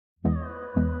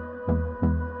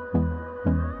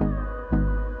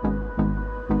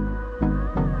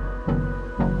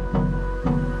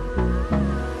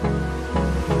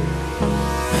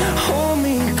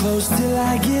close till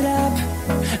I get up.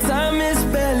 Time is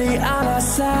barely on our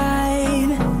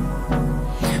side.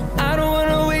 I don't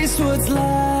wanna waste what's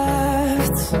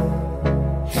left.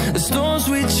 The storms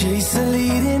we chase are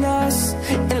leading us,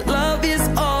 and love is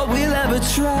all we'll ever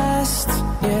trust.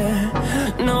 Yeah,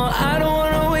 no, I don't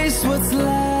wanna waste what's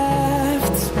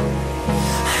left.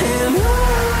 And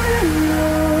on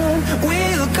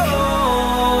we'll go,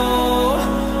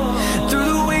 through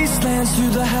the wastelands,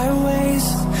 through the highways,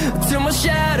 till my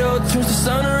shadow turns to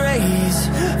sun rays.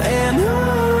 And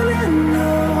on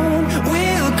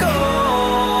we'll go,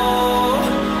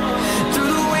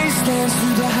 through the wastelands,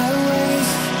 through the highways,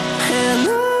 and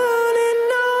on we'll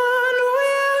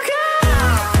go.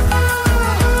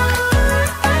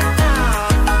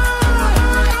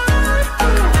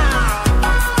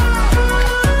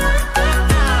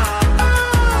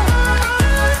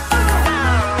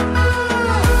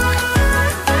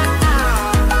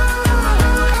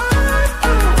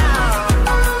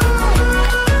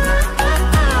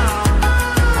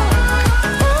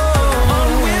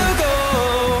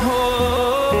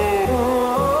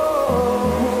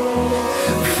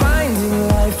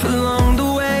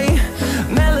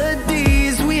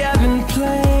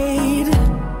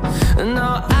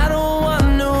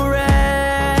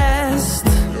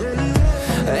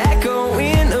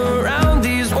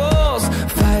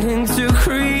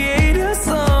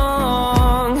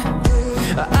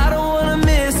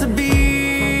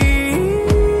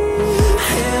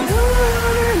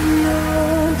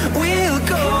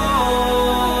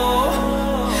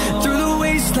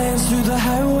 Through the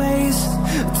highways,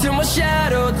 till my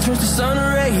shadow turns to sun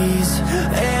rays.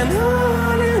 And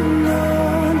on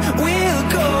we'll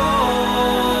go,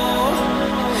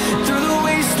 through the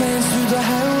wastelands, through the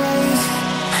highways,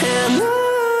 and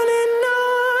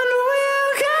on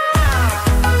we'll go.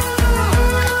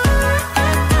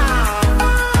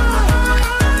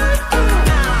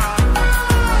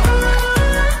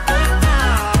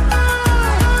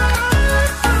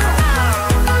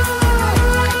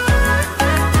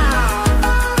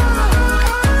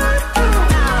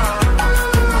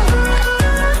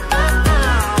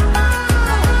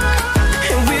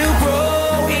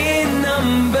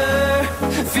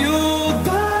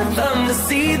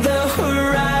 See the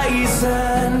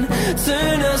horizon,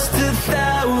 turn us to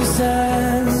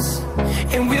thousands,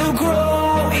 and we'll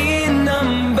grow in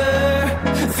number,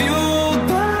 fueled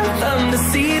by them. To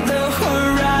see the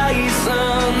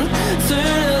horizon,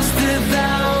 turn us to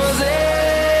thousands,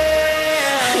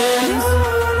 and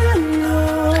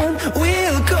on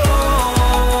we'll go,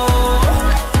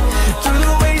 through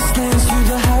the wastelands, through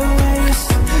the highways,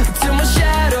 till my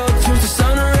shadow turns to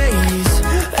sun rays.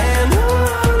 And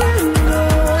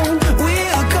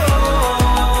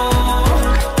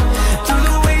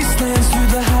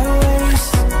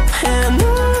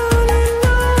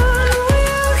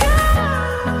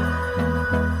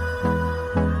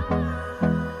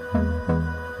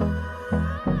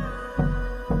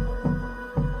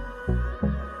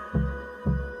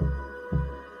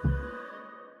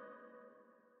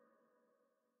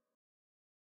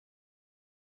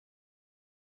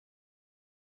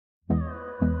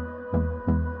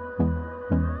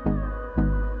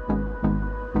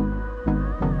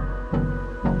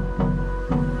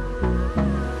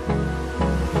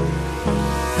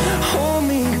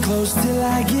close till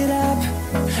I get up.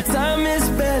 Time is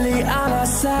barely on our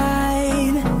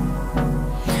side.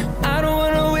 I don't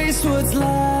wanna waste what's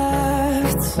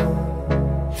left.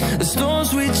 The storms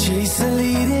we chase are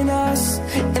leading us,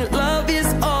 and love is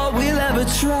all we'll ever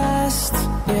trust.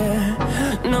 Yeah,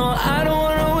 no, I don't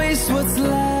wanna waste what's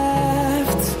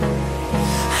left.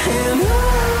 And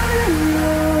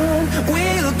on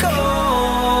we'll go,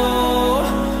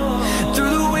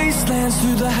 through the wastelands,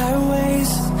 through the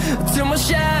highways, till my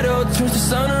shadow turns to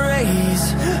sun rays.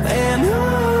 And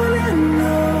on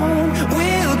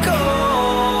we'll go,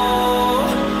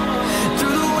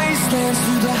 through the wastelands,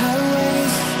 through the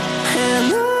highways,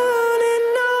 and on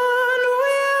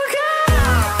we'll go.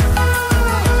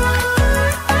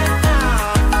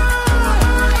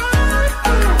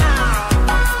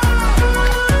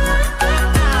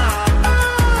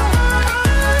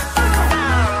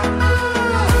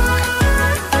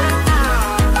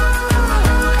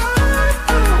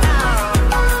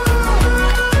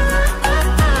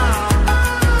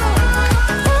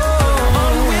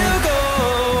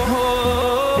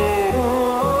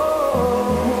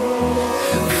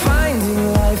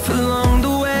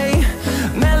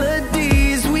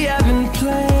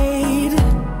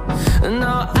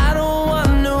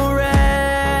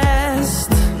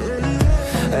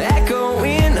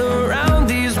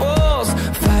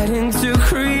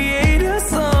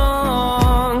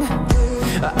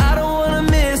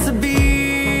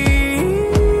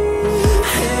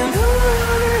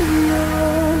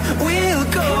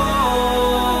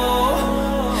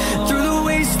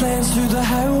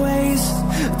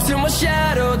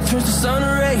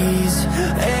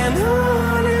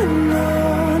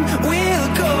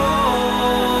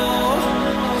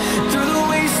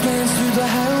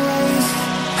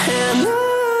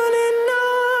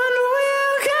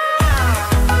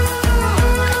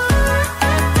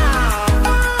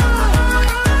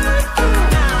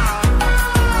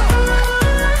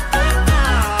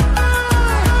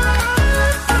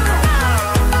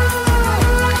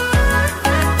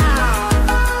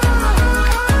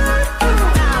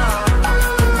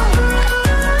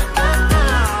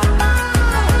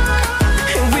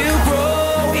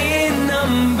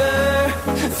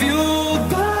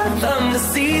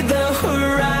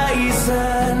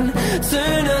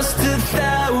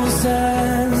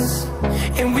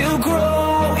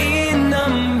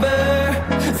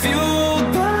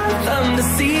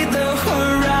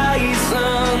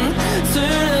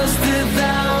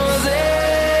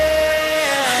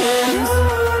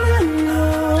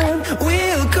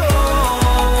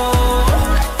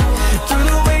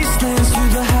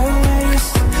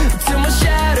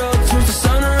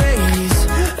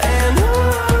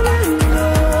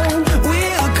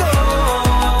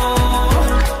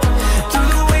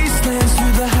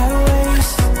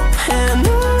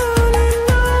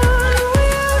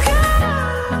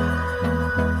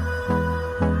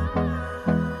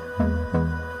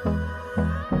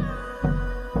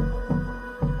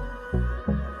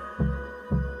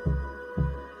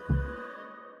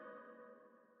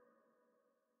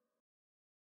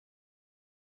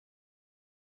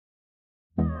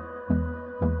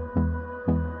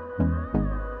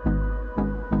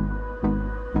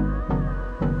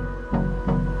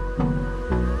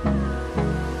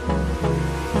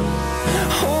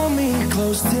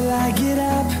 close till I get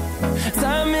up.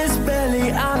 Time is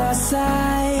barely on our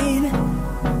side.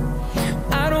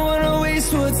 I don't wanna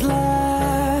waste what's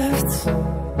left.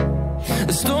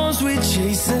 The storms we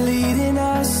chase are leading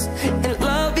us, and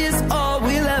love is all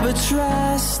we'll ever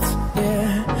trust.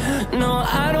 Yeah, no,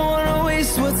 I don't wanna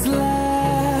waste what's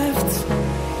left.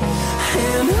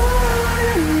 And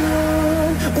on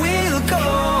we'll go,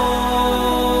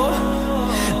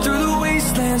 through the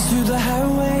wastelands, through the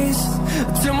highways,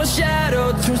 till my shadow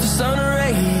turns to sun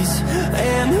rays.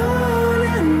 And on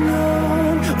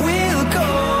we'll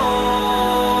go,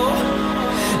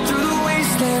 through the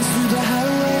wastelands, through the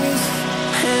highways,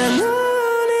 and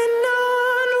on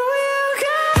we'll go.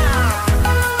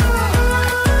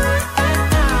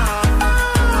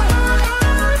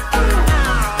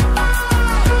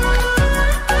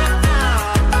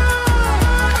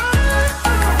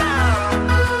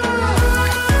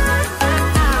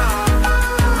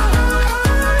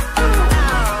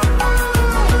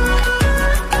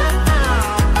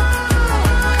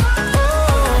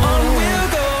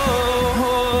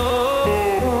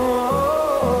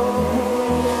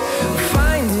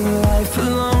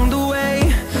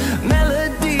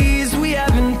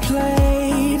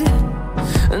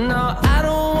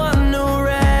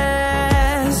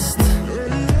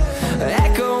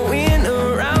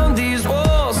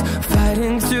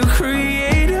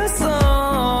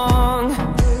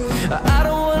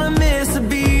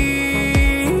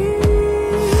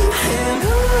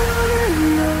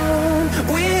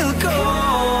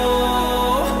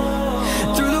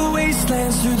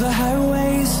 Through the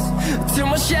highways, till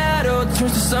my shadow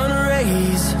turns to sun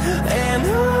rays. And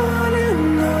on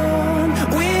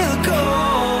we'll go,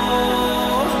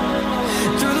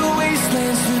 through the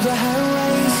wastelands, through the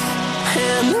highways,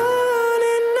 and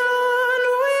on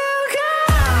we'll go.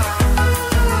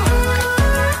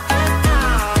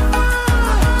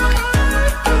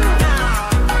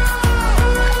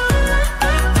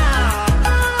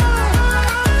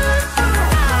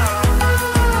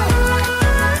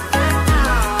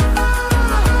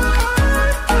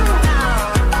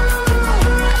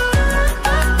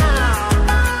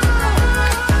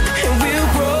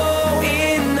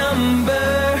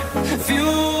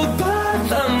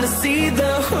 See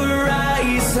the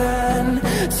horizon,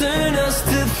 turn us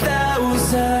to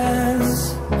thousands,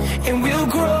 and we'll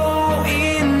grow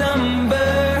in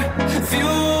number,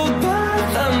 fueled by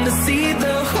them to see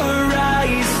the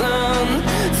horizon,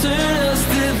 turn us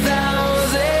to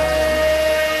thousands.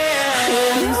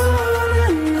 And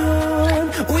on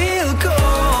we'll go,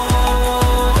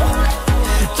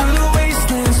 through the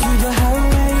wastelands, through the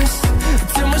highways,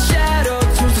 till my shadow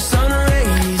turns to sun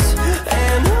rays.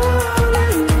 And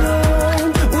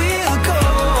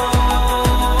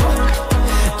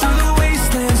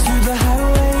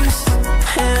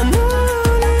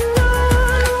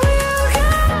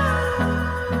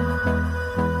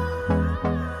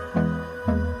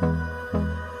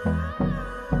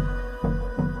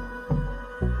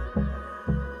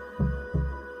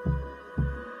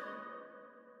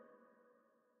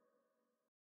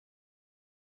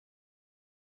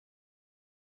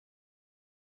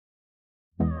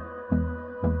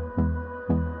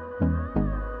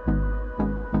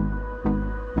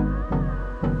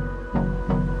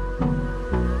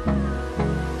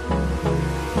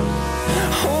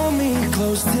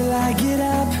close till I get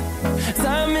up.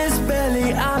 Time is barely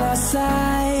on our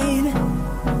side.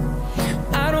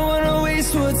 I don't wanna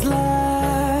waste what's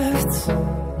left.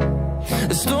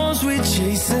 The storms we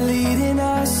chase are leading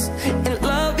us.